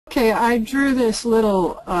Okay, I drew this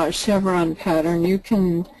little chevron pattern. You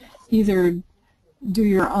can either do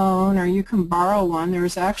your own or you can borrow one.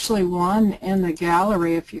 There's actually one in the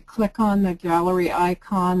gallery. If you click on the gallery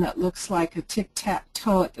icon that looks like a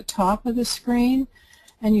tic-tac-toe at the top of the screen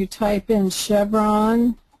and you type in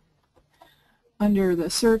chevron under the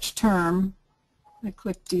search term, I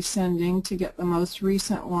click descending to get the most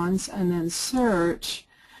recent ones and then search,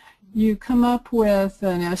 you come up with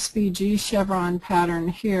an SVG chevron pattern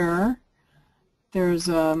here. There's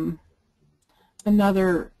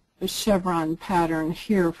another chevron pattern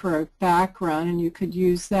here for a background, and you could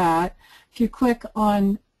use that. If you click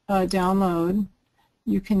on download,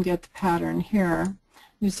 you can get the pattern here.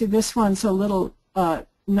 You see this one's a little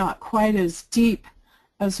not quite as deep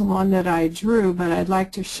as the one that I drew, but I'd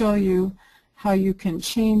like to show you how you can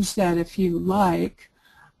change that if you like.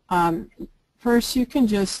 First, you can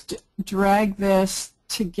just drag this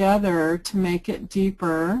together to make it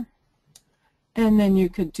deeper, and then you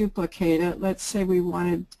could duplicate it. Let's say we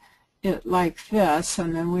wanted it like this,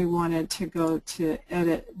 and then we wanted to go to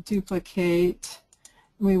Edit, Duplicate.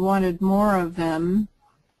 We wanted more of them.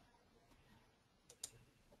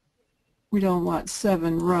 We don't want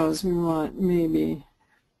 7 rows. We want maybe,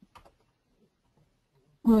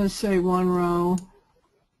 let's say 1 row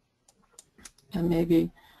and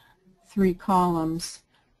maybe 3 columns,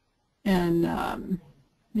 and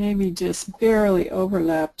maybe just barely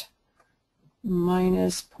overlapped,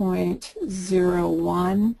 minus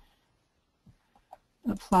 0.01.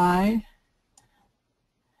 Apply.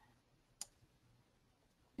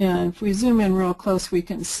 And if we zoom in real close, we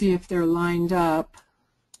can see if they're lined up.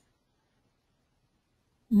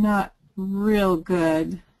 Not real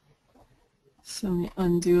good. So let me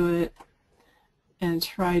undo it and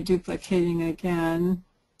try duplicating again.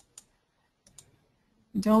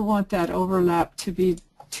 You don't want that overlap to be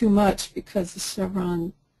too much because the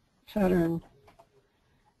chevron pattern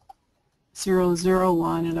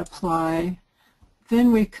 001 and apply.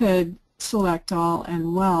 Then we could select all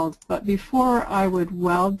and weld. But before I would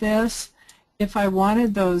weld this, if I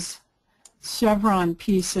wanted those chevron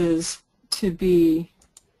pieces to be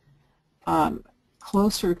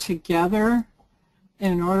closer together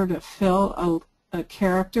in order to fill a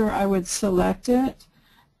character, I would select it.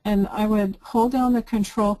 And I would hold down the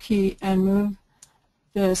control key and move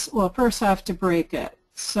this. Well, first I have to break it,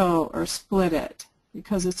 or split it,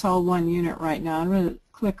 because it's all one unit right now. I'm going to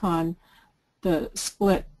click on the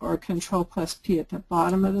split or control plus P at the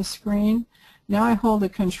bottom of the screen. Now I hold the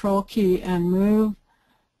control key and move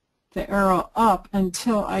the arrow up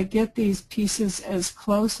until I get these pieces as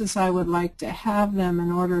close as I would like to have them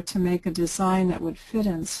in order to make a design that would fit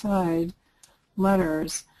inside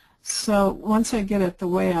letters. So once I get it the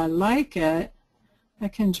way I like it, I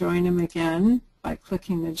can join them again by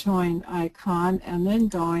clicking the join icon and then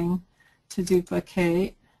going to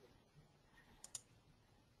duplicate.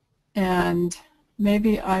 And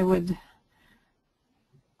maybe I'll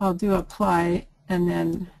do apply and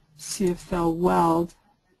then see if they'll weld.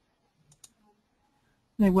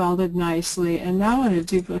 They welded nicely. And now I'm going to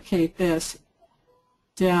duplicate this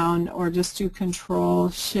down, or just do Control,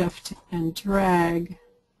 Shift, and drag,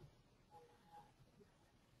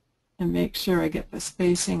 and make sure I get the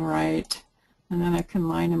spacing right. And then I can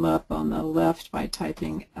line them up on the left by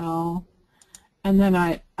typing L. And then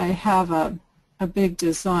I have a big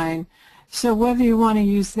design. So whether you want to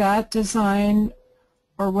use that design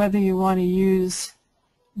or whether you want to use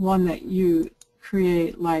one that you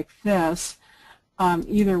create like this,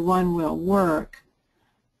 either one will work.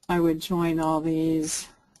 I would join all these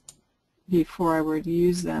before I would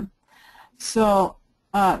use them. So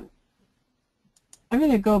I'm going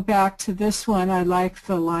to go back to this one. I like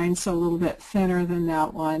the lines a little bit thinner than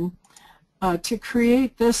that one. To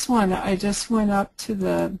create this one, I just went up to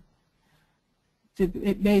the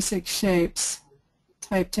basic shapes,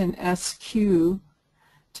 typed in SQ to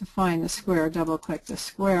find the square, double-click the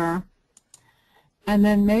square, and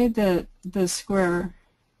then made the square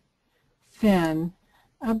thin.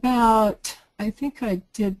 About, I think I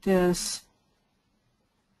did this,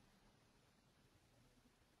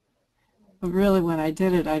 really when I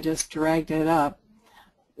did it I just dragged it up.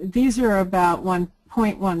 These are about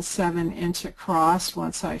 1.17 inch across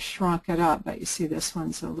once I shrunk it up, but you see this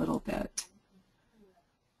one's a little bit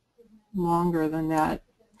longer than that.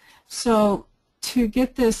 So to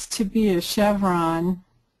get this to be a chevron,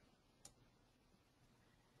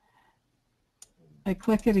 I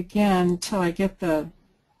click it again until I get the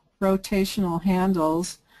rotational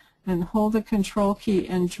handles and hold the control key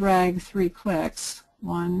and drag 3 clicks.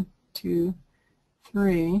 1, 2,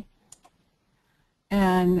 3.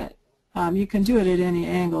 And you can do it at any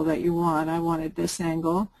angle that you want. I wanted this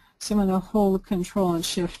angle. So I'm going to hold Control and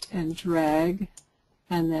Shift and drag,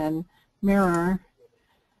 and then mirror,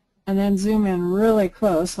 and then zoom in really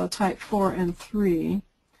close. I'll type 4 and 3.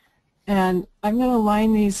 And I'm going to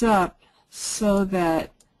line these up so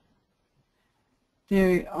that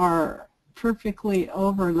they are perfectly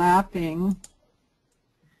overlapping.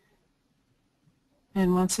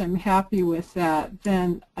 And once I'm happy with that,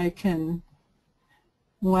 then I can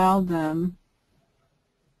weld them.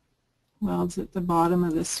 Welds at the bottom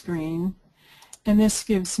of the screen. And this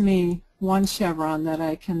gives me one chevron that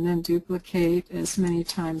I can then duplicate as many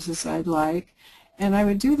times as I'd like. And I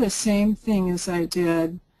would do the same thing as I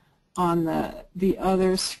did on the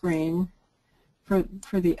other screen for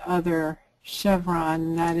the other chevron,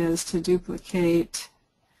 and that is to duplicate.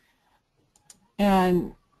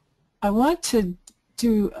 And I want to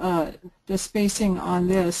do the spacing on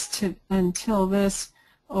this until this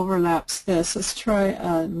overlaps this. Let's try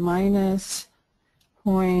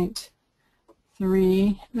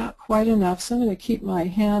 -0.3. Not quite enough, so I'm going to keep my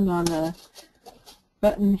hand on the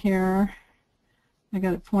button here. I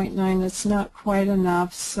got a 0.9. That's not quite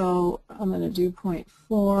enough, so I'm going to do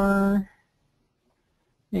 0.4,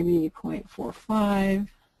 maybe 0.45.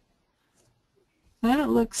 That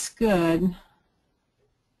looks good,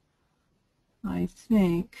 I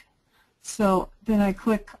think. So then I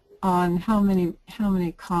click on how many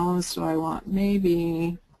columns do I want?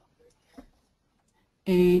 Maybe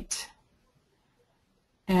 8,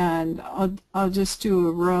 and I'll just do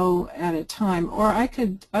a row at a time. Or I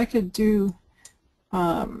could do,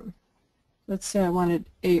 let's say I wanted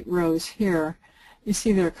 8 rows here. You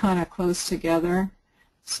see they're kind of close together,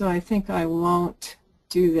 so I think I won't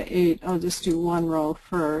do the 8. I'll just do 1 row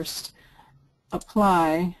first,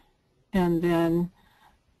 apply, and then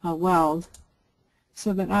weld,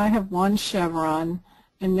 so that I have 1 chevron.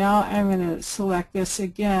 And now I'm going to select this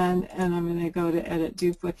again, and I'm going to go to Edit,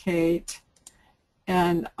 Duplicate,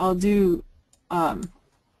 and I'll do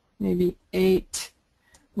maybe 8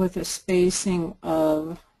 with a spacing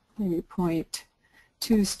of maybe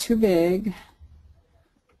 0.2 is too big,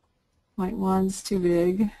 0.1 is too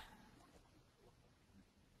big.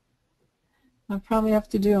 I'll probably have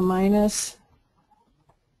to do a minus,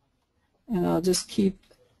 and I'll just keep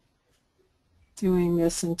doing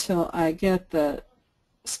this until I get the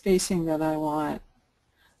spacing that I want.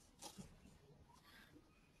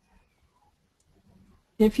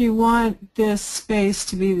 If you want this space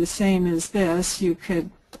to be the same as this, you could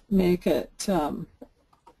make it,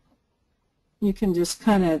 you can just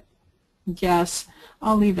kind of guess.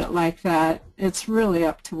 I'll leave it like that. It's really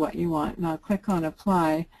up to what you want. Now click on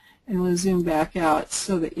Apply, and we'll zoom back out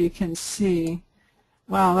so that you can see.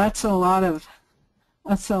 Wow, that's a lot of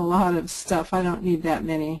stuff. I don't need that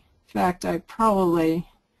many. In fact, I probably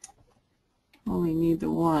only need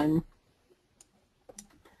the 1.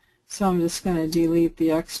 So I'm just going to delete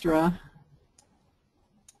the extra.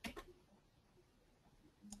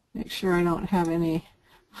 Make sure I don't have any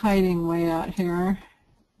hiding way out here.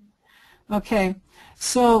 Okay,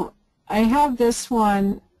 so I have this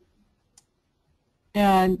one,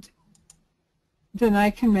 and then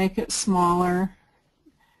I can make it smaller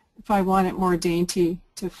if I want it more dainty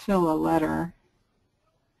to fill a letter.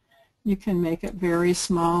 You can make it very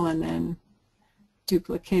small and then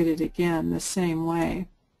duplicate it again the same way.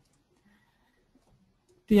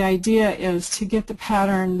 The idea is to get the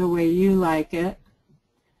pattern the way you like it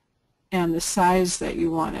and the size that you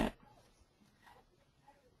want it.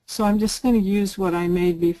 So I'm just going to use what I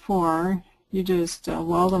made before. You just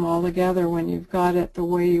weld them all together when you've got it the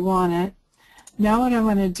way you want it. Now what I'm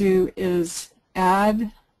going to do is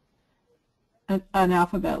add an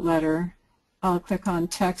alphabet letter. I'll click on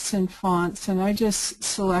Text and Fonts, and I just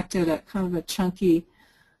selected a kind of a chunky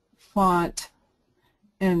font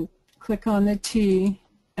and click on the T,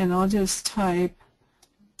 and I'll just type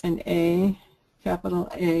an A, capital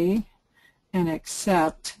A, and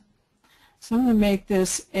accept. So I'm going to make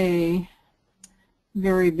this A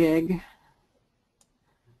very big,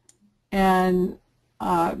 and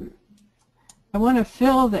I want to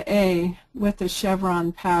fill the A with the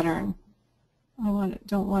chevron pattern.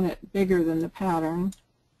 Don't want it bigger than the pattern.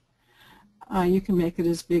 You can make it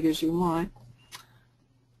as big as you want.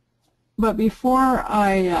 But before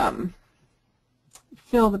I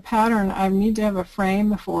fill the pattern, I need to have a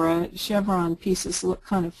frame for it. Chevron pieces look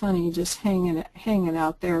kind of funny just hanging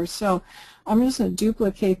out there. So I'm just going to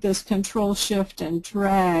duplicate this, Control Shift and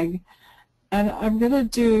drag, and I'm going to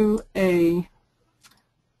do a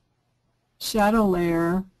shadow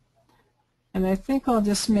layer, and I think I'll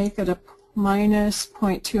just make it a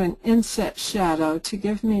 -0.2, an inset shadow, to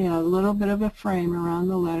give me a little bit of a frame around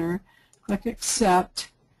the letter. Click Accept,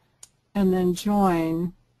 and then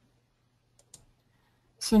Join,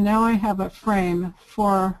 So now I have a frame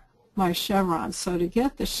for my chevrons. So to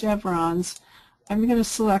get the chevrons, I'm going to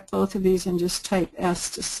select both of these and just type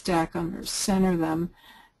S to stack them or center them.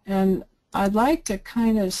 And I'd like to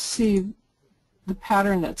kind of see the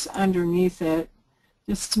pattern that's underneath it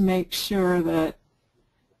just to make sure that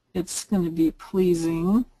it's going to be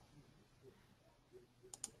pleasing.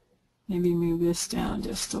 Maybe move this down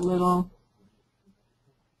just a little.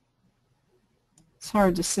 It's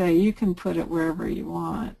hard to say. You can put it wherever you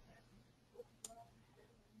want.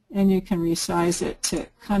 And you can resize it to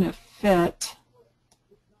kind of fit.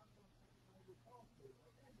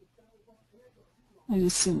 I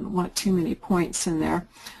just didn't want too many points in there.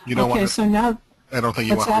 You don't okay, want to, so now I don't think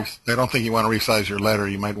you want. I don't think you want to resize your letter.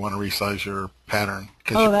 You might want to resize your pattern.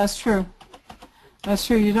 Oh, that's true. That's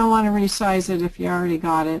true. You don't want to resize it if you already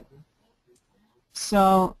got it.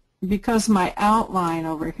 So because my outline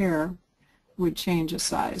over here would change the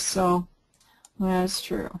size. So that's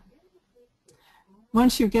true.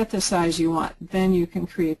 Once you get the size you want, then you can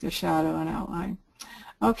create the shadow and outline.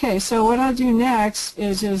 Okay, so what I'll do next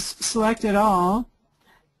is just select it all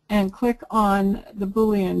and click on the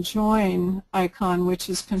Boolean join icon, which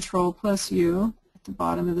is Control+U at the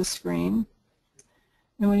bottom of the screen.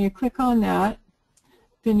 And when you click on that,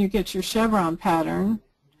 then you get your chevron pattern,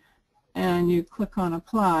 and you click on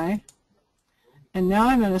Apply. And now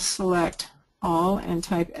I'm going to select all and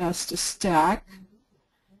type S to stack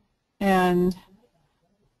and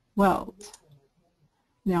weld.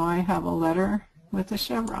 Now I have a letter with a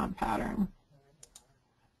chevron pattern.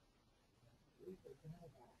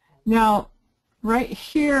 Now, right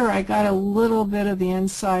here, I got a little bit of the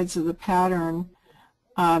insides of the pattern.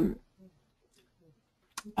 I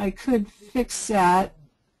could fix that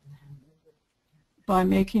by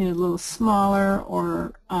making it a little smaller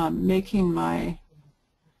or making my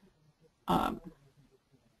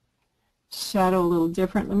shadow a little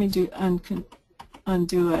different. Let me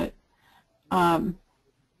undo it. I'm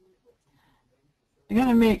going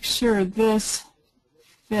to make sure this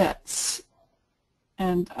fits.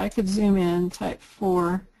 And I could zoom in, type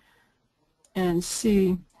 4, and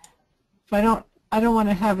see if I don't want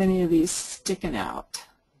to have any of these sticking out.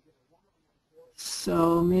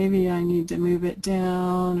 So maybe I need to move it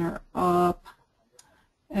down or up.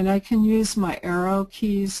 And I can use my arrow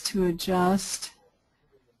keys to adjust.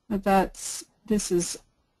 But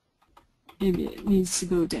maybe it needs to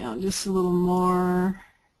go down just a little more.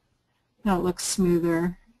 Now it looks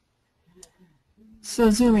smoother. So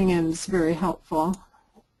zooming in is very helpful.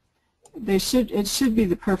 It should be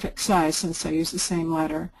the perfect size since I use the same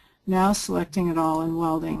letter. Now selecting it all and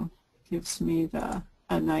welding gives me a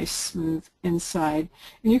nice smooth inside.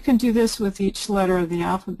 And you can do this with each letter of the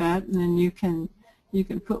alphabet, and then you can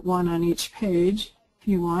put one on each page if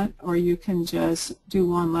you want, or you can just do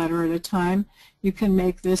one letter at a time. You can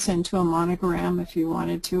make this into a monogram if you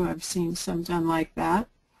wanted to. I've seen some done like that.